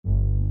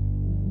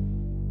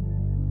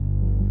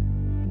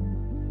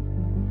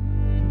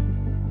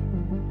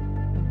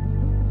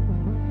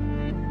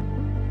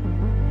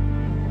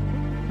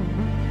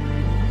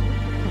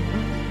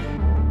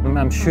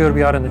I'm sure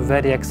we are in a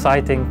very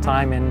exciting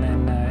time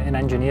in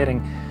engineering.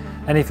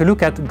 And if you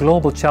look at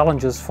global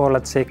challenges for,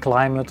 let's say,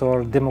 climate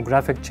or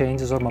demographic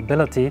changes or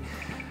mobility,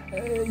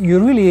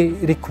 you really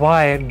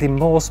require the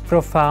most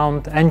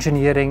profound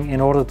engineering in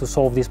order to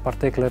solve these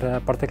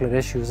particular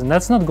issues. And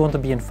that's not going to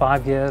be in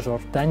 5 years or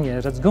 10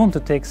 years. It's going to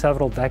take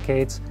several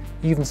decades,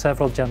 even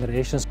several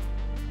generations.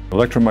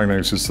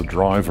 Electromagnetics is the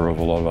driver of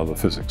a lot of other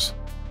physics.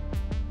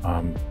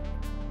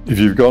 If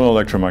you've got an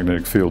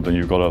electromagnetic field, then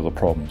you've got other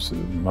problems.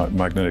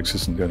 Magnetics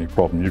isn't the only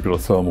problem. You've got a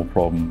thermal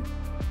problem,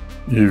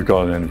 you've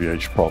got an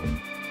NVH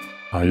problem,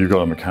 you've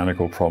got a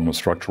mechanical problem, a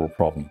structural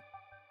problem.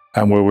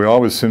 And where we are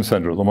with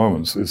Simcenter at the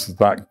moment is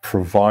that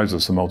provides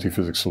us a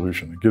multi-physics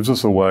solution. It gives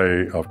us a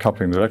way of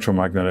coupling the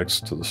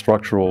electromagnetics to the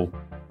structural,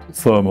 the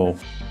thermal,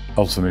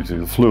 ultimately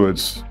the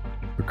fluids,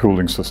 the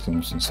cooling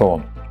systems, and so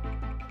on.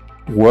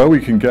 Where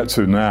we can get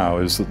to now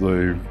is that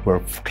we're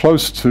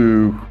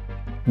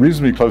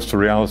reasonably close to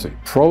reality,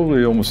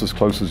 probably almost as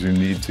close as you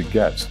need to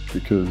get,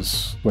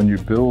 because when you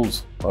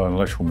build an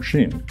electrical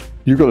machine,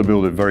 you've got to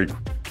build it very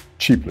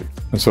cheaply.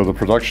 And so the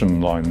production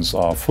lines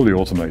are fully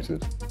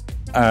automated,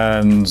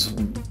 and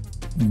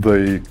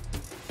the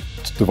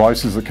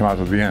devices that come out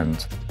at the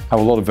end have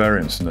a lot of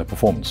variance in their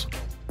performance.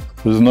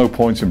 There's no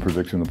point in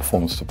predicting the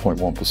performance to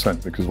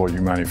 0.1% because what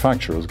you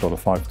manufacture has got a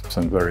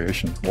 5%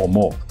 variation or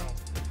more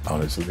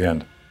on it at the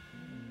end.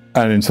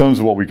 And in terms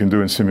of what we can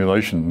do in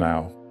simulation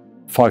now,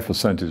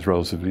 5% is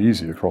relatively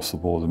easy across the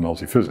board in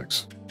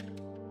multi-physics.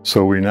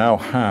 So we now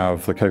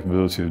have the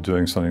capability of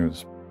doing something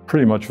that's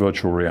pretty much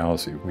virtual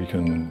reality. If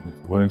we're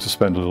willing to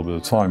spend a little bit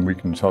of time, we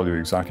can tell you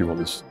exactly what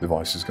this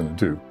device is going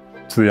to do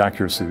to the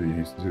accuracy that you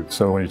need to do.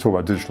 So when you talk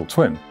about digital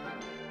twin,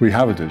 we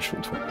have a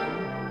digital twin.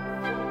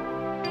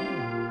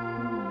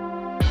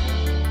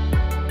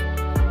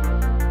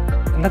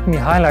 Let me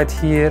highlight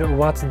here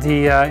what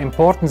the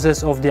importance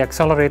is of the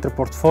accelerator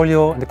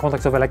portfolio in the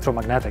context of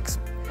electromagnetics.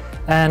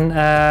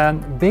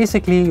 And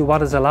basically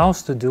what it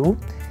allows to do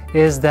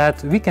is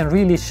that we can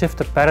really shift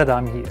the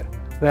paradigm here.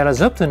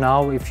 Whereas up to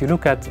now, if you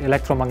look at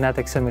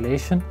electromagnetic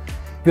simulation,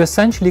 you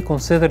essentially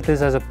consider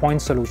this as a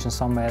point solution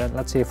somewhere,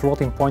 let's say a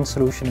floating point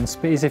solution in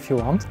space if you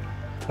want.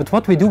 But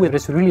what we do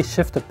is really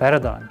shift the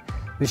paradigm.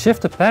 We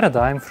shift the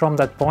paradigm from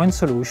that point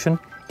solution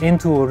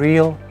into a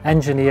real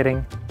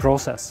engineering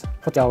process,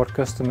 what our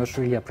customers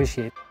really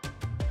appreciate.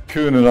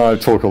 Koen and I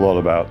talk a lot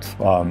about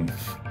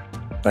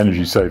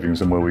energy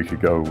savings and where we could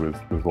go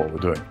with what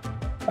we're doing.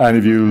 And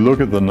if you look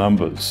at the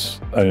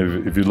numbers,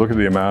 and if you look at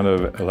the amount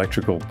of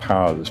electrical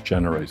power that's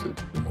generated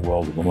in the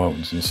world at the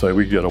moment, and say if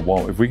we can get a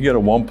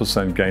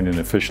 1% gain in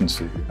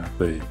efficiency at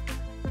the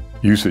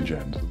usage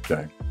end of the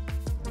game,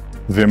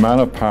 the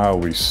amount of power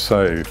we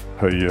save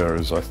per year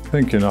is, I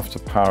think, enough to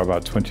power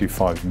about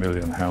 25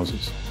 million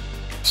houses.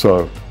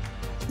 So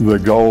the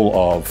goal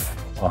of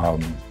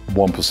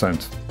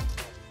 1%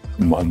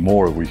 and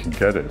more, if we can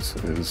get it,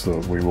 is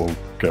that we will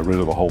get rid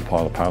of a whole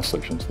pile of power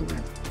stations that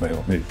we may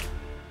not need.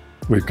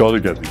 We've got to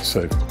get these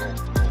savings.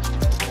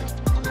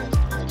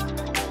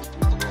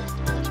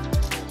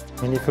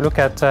 And if you look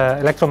at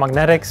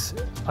electromagnetics,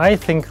 I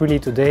think really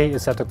today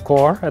is at the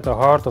core, at the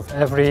heart of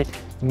every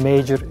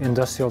major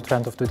industrial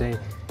trend of today.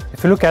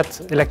 If you look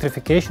at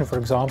electrification, for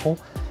example,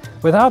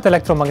 without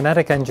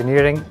electromagnetic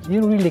engineering,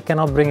 you really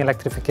cannot bring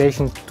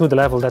electrification to the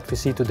level that we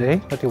see today,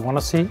 that you want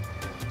to see.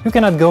 You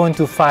cannot go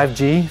into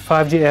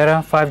 5G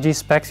era, 5G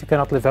specs, you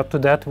cannot live up to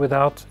that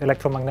without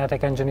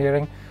electromagnetic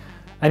engineering.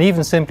 And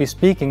even simply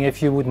speaking,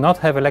 if you would not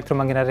have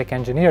electromagnetic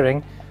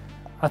engineering,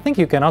 I think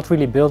you cannot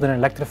really build an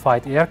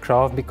electrified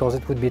aircraft because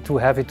it would be too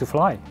heavy to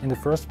fly in the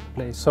first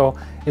place. So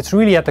it's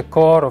really at the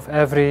core of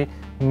every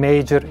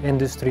major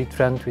industry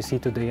trend we see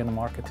today in the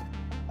market.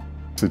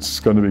 It's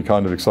going to be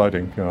kind of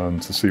exciting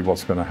to see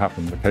what's going to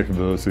happen. The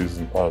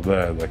capabilities are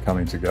there, they're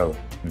coming together.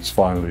 It's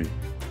finally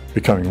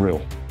becoming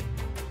real.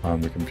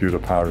 The computer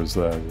power is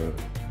there, the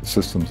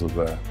systems are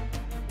there,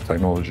 the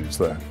technology is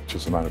there. It's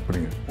just a matter of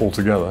putting it all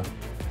together.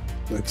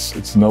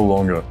 It's no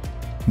longer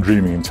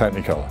dreaming in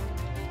Technicolor.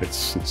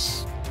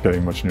 It's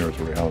getting much nearer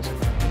to reality.